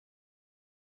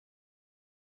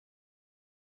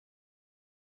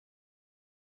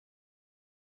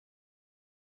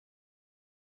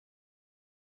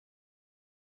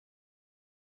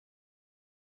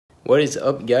What is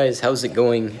up, guys? How's it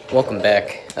going? Welcome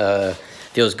back.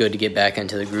 Feels good to get back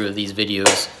into the groove of these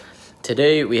videos.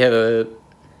 Today we have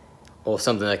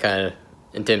something that kind of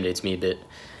intimidates me a bit.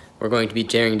 We're going to be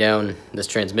tearing down this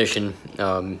transmission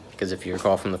because if you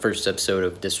recall from the first episode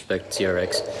of Disrespect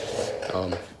CRX,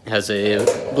 it has a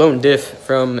blown diff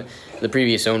from the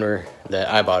previous owner that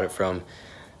I bought it from.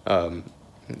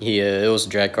 It was a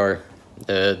drag car.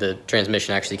 The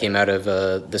transmission actually came out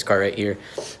of this car right here,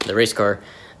 the race car.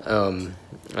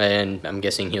 And I'm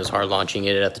guessing he was hard launching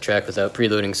it at the track without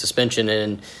preloading suspension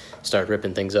and start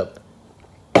ripping things up.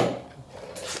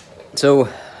 So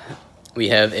we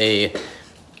have a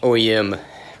OEM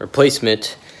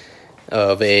replacement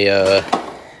of a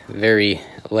very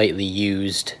lightly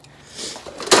used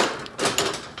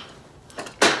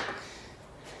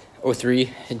 03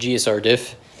 GSR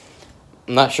diff.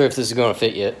 I'm not sure if this is going to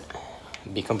fit yet, to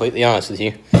be completely honest with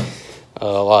you. A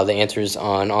lot of the answers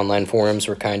on online forums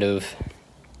were kind of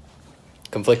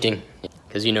conflicting,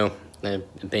 because you know, the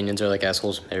opinions are like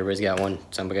assholes. Everybody's got one.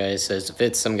 Some guy says it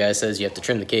fits, some guy says you have to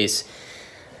trim the case.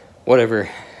 Whatever.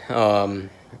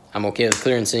 I'm okay with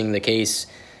clearancing the case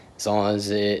as long as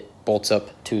it bolts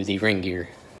up to the ring gear.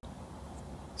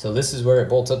 So this is where it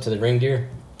bolts up to the ring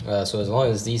gear. So as long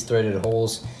as these threaded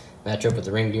holes match up with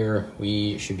the ring gear,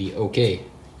 we should be okay.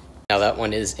 Now that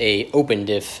one is a open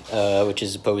diff, which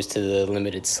is opposed to the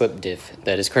limited slip diff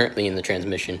that is currently in the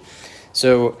transmission.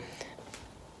 So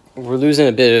we're losing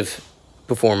a bit of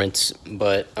performance,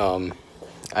 but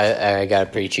I got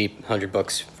it pretty cheap,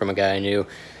 $100 from a guy I knew.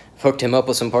 Hooked him up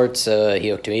with some parts. He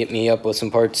hooked me up with some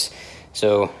parts.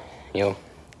 So, you know,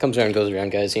 comes around, goes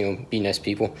around, guys. You know, be nice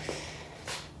people,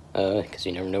 because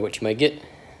you never know what you might get.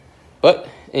 But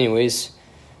anyways,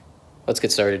 let's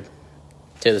get started.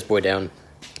 Tear this boy down.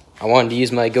 I wanted to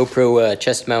use my GoPro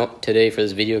chest mount today for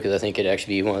this video because I think it'd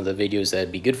actually be one of the videos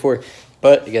that'd be good for.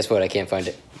 But guess what? I can't find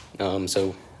it.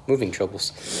 So moving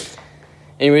troubles.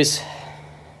 Anyways,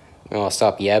 I'll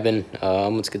stop yabbing.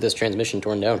 Let's get this transmission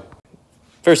torn down.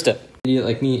 First step, idiot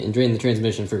like me and drain the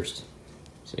transmission first,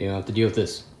 so you don't have to deal with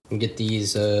this. And get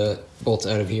these bolts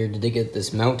out of here to get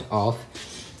this mount off.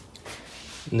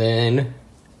 And then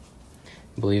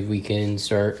I believe we can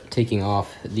start taking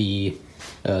off the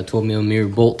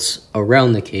 12mm bolts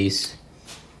around the case.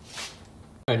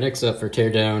 Alright, next up for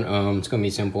teardown, it's going to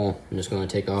be simple. I'm just going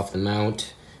to take off the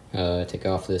mount, take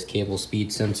off this cable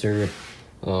speed sensor.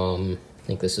 I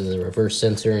think this is the reverse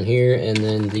sensor in here, and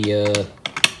then the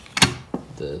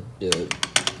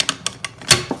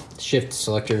shift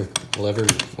selector, lever,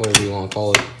 whatever you want to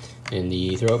call it, and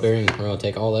the throwout bearing. We're going to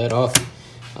take all that off,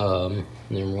 and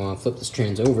then we're going to flip this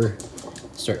trans over,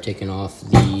 start taking off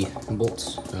the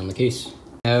bolts around the case.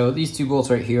 Now these two bolts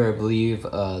right here, I believe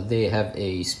they have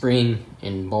a spring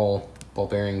and ball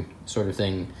bearing sort of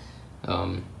thing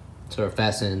sort of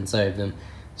fastened inside of them.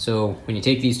 So when you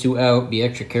take these two out, be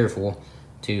extra careful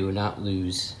to not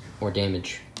lose or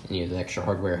damage any of the extra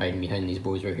hardware hiding behind these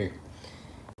boys right here.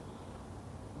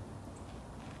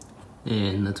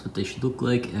 And that's what they should look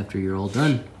like after you're all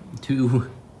done. Two,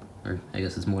 or I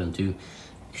guess it's more than two,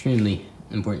 extremely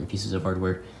important pieces of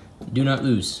hardware. Do not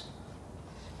lose.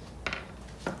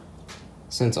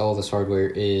 Since all this hardware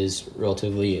is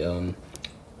relatively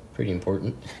pretty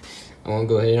important, I want to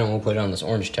go ahead and I'm going to put it on this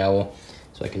orange towel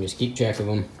so I can just keep track of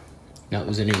them, not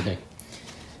losing anything.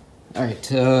 Alright,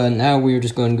 now we're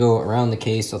just going to go around the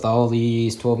case with all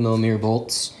these 12mm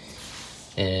bolts,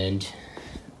 and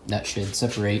that should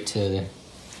separate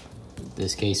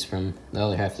this case from the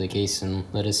other half of the case and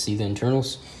let us see the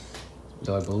internals.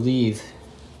 So I believe,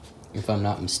 if I'm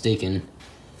not mistaken,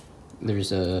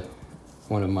 there's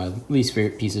one of my least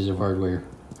favorite pieces of hardware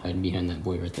hiding behind that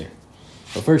boy right there.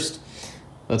 But first,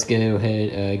 let's go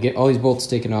ahead, get all these bolts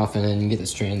taken off and then get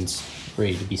this trans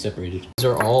ready to be separated. These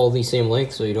are all the same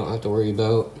length, so you don't have to worry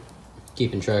about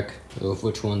keeping track of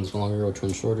which one's longer, which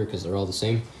one's shorter, because they're all the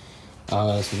same.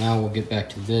 So now we'll get back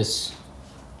to this.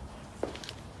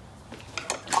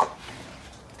 I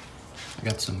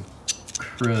got some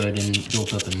crud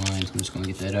built up in mine, so I'm just going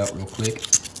to get that out real quick.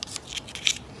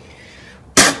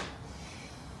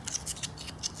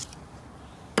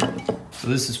 So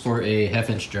this is for a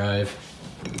 1/2-inch drive.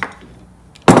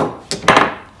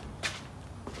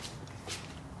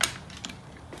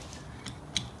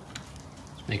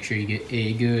 Just make sure you get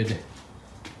a good,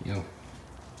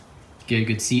 get a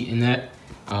good seat in that.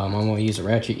 I'm going to use a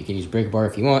ratchet. You can use a brake bar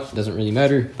if you want. It doesn't really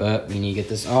matter, but we need to get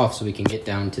this off so we can get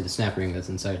down to the snap ring that's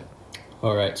inside.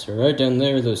 Alright, so right down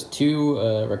there, those two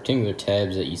rectangular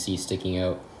tabs that you see sticking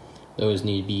out, those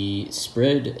need to be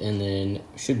spread, and then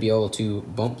should be able to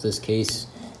bump this case,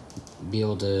 be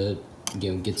able to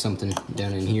get something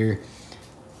down in here.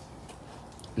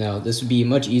 Now, this would be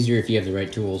much easier if you have the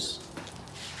right tools.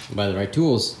 By the right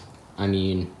tools, I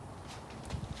mean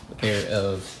a pair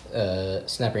of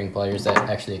snap ring pliers that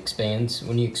actually expands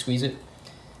when you squeeze it.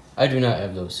 I do not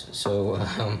have those, so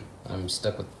I'm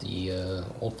stuck with the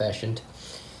old-fashioned,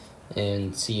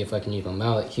 and see if I can use my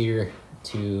mallet here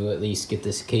to at least get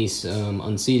this case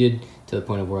unseated to the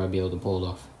point of where I'll be able to pull it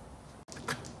off.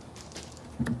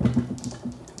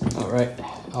 Alright,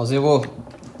 I was able to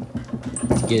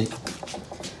get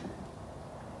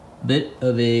a bit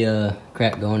of a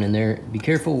crack going in there. Be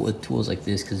careful with tools like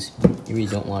this because you really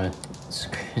don't want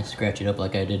to scratch it up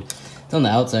like I did. It's on the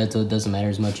outside, so it doesn't matter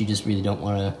as much. You just really don't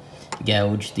want to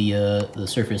gouge the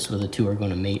surface where the two are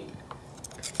going to mate.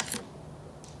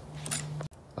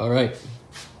 Alright,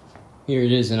 here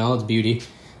it is in all its beauty.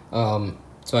 So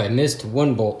I missed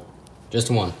one bolt, just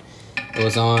one. It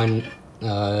was on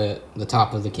the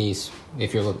top of the case.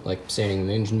 If you're like standing in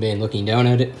the engine bay and looking down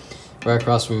at it, right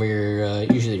across from where your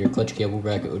usually your clutch cable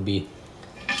bracket would be.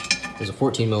 There's a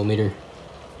 14mm,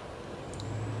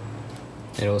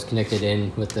 and it was connected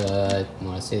in with the, I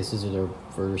want to say this is the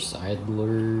reverse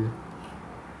idler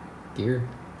gear.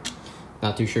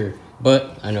 Not too sure,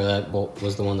 but I know that bolt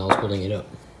was the one that was holding it up.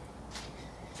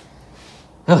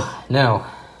 Now,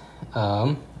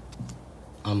 I'm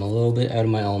a little bit out of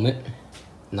my element,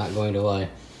 not going to lie.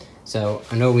 So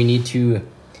I know we need to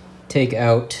take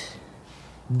out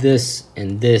this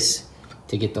and this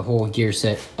to get the whole gear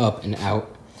set up and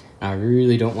out. And I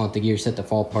really don't want the gear set to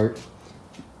fall apart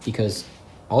because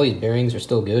all these bearings are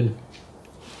still good.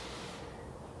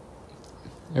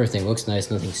 Everything looks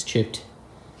nice, nothing's chipped.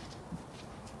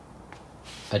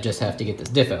 I just have to get this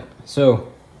diff out.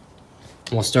 So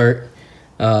we'll start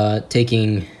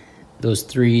taking those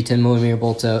 3 10mm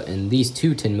bolts out and these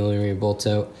 2 10mm bolts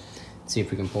out. See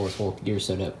if we can pull this whole gear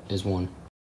set up as one.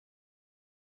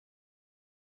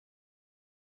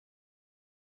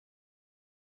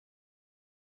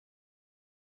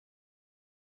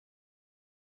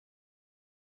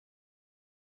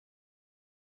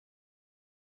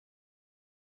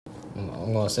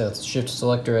 I'm gonna say that's a shift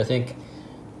selector, I think.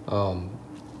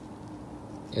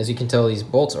 As you can tell, these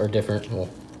bolts are different. Well,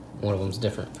 one of them's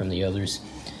different from the others.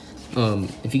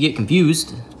 If you get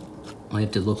confused, all you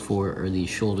have to look for are these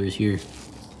shoulders here,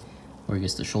 or I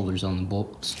guess the shoulders on the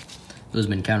bolts. Those have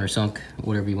been countersunk,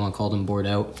 whatever you want to call them, bored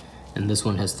out. And this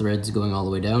one has threads going all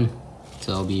the way down,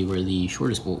 so that'll be where the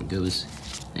shortest bolt goes,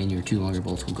 and your 2 longer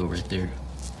bolts will go right there,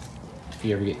 if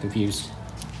you ever get confused.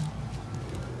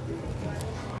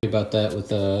 About that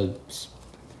with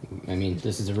I mean,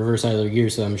 this is a reverse idler gear,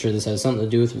 so I'm sure this has something to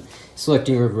do with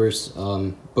selecting reverse.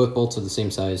 Both bolts are the same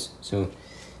size, so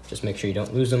just make sure you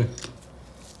don't lose them.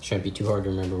 Shouldn't be too hard to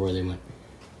remember where they went.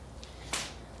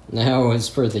 Now, as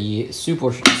for the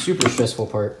super stressful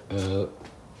part,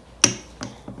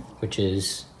 which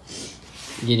is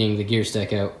getting the gear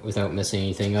stack out without messing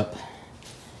anything up.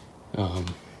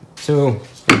 So,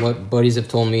 from what buddies have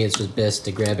told me, it's just best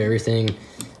to grab everything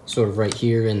sort of right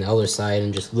here and the other side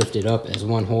and just lift it up as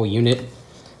one whole unit.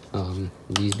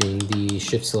 These being the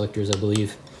shift selectors, I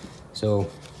believe. So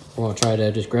we're gonna try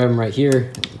to just grab them right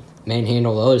here,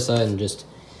 manhandle the other side, and just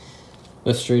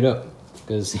lift straight up.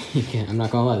 Because I'm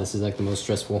not gonna lie, this is like the most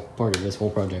stressful part of this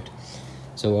whole project.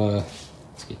 So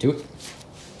let's get to it.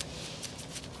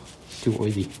 Too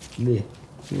oily.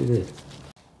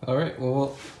 All right,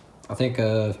 well, I think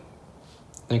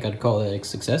I'd call that a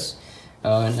success.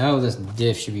 Now this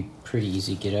diff should be pretty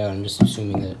easy to get out. I'm just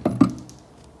assuming that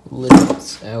it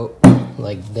lifts out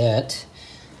like that.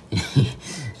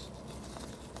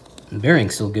 The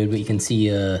bearing's still good, but you can see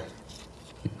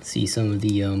some of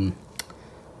the I'm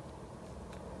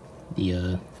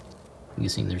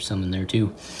guessing there's some in there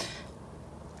too.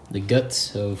 The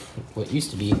guts of what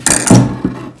used to be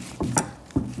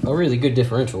a really good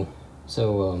differential.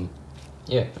 So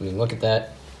yeah, I mean, look at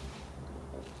that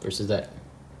versus that.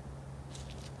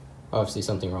 Obviously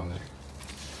something wrong there.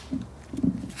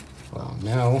 Well,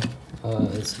 now, I'm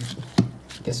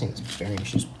guessing this bearing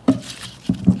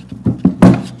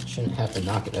shouldn't have to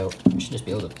knock it out. I should just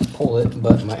be able to pull it,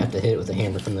 but I might have to hit it with a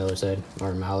hammer from the other side,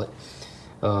 or a mallet.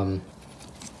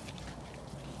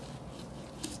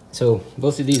 So,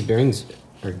 both of these bearings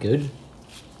are good,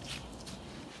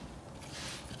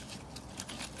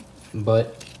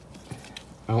 but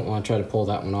I don't want to try to pull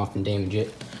that one off and damage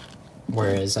it.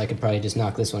 Whereas I could probably just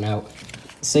knock this one out,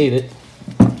 save it,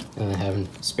 and have a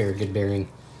spare good bearing.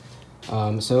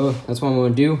 So that's what I'm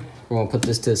going to do. We're going to put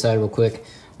this to the side real quick.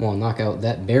 I'm going to knock out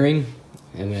that bearing,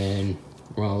 and then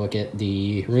we're going to look at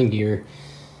the ring gear.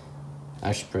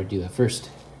 I should probably do that first.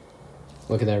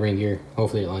 Look at that ring gear.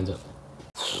 Hopefully it lines up.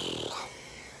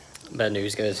 Bad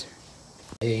news, guys.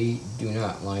 They do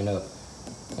not line up,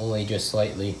 only just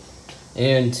slightly.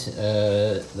 And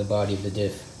the body of the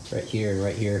diff right here and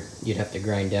right here, you'd have to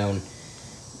grind down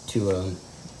to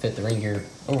fit the ring gear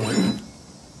over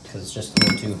because it's just a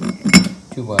little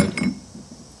too wide.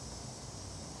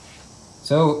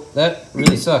 So that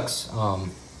really sucks.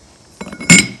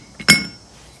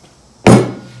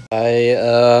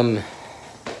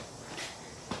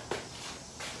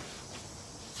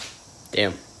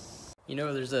 Damn. You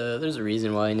know, there's a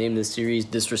reason why I named this series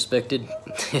Disrespected.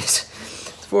 It's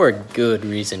for a good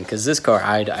reason, because this car,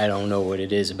 I don't know what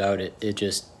it is about it. It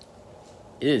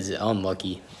is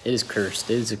unlucky. It is cursed.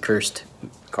 It is a cursed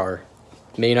car.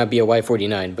 It may not be a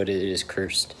Y49, but it is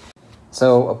cursed.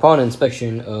 So, upon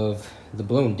inspection of the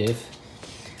blown diff,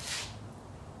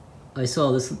 I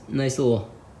saw this nice little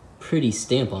pretty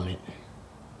stamp on it.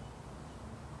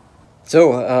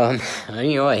 So,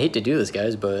 you know, I hate to do this,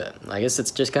 guys, but I guess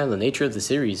it's just kind of the nature of the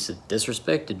series.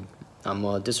 Disrespected. I'm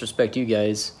gonna disrespect you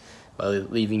guys by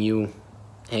leaving you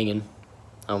hanging.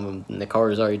 The car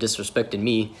has already disrespected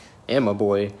me and my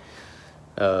boy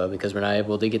because we're not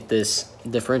able to get this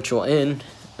differential in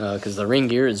because the ring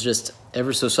gear is just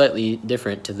ever so slightly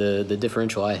different to the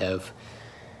differential I have.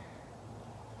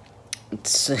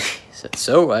 So,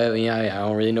 I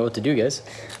don't really know what to do, guys.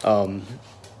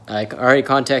 I already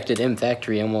contacted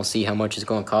MFactory and we'll see how much it's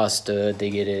going to cost to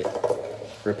get it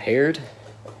repaired.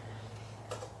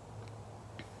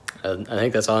 I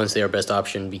think that's honestly our best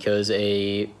option because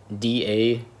a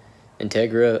DA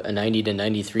Integra, a 90 to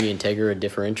 93 Integra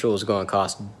differential is going to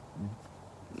cost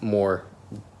more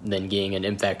than getting an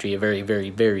MFactory, a very, very,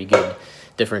 very good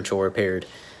differential repaired.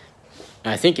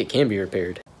 And I think it can be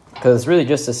repaired because it's really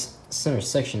just this center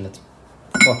section that's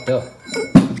fucked up.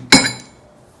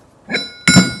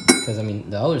 Because, I mean,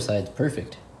 the other side's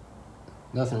perfect.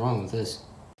 Nothing wrong with this.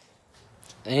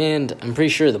 And I'm pretty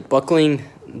sure the buckling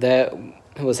that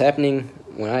was happening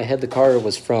when I had the car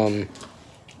was from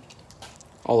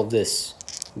all of this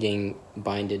getting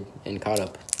binded and caught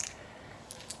up.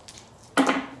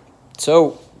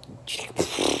 So,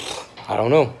 I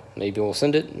don't know. Maybe we'll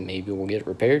send it. Maybe we'll get it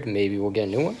repaired. Maybe we'll get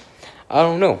a new one. I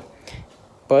don't know.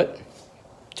 But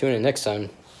tune in next time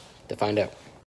to find out.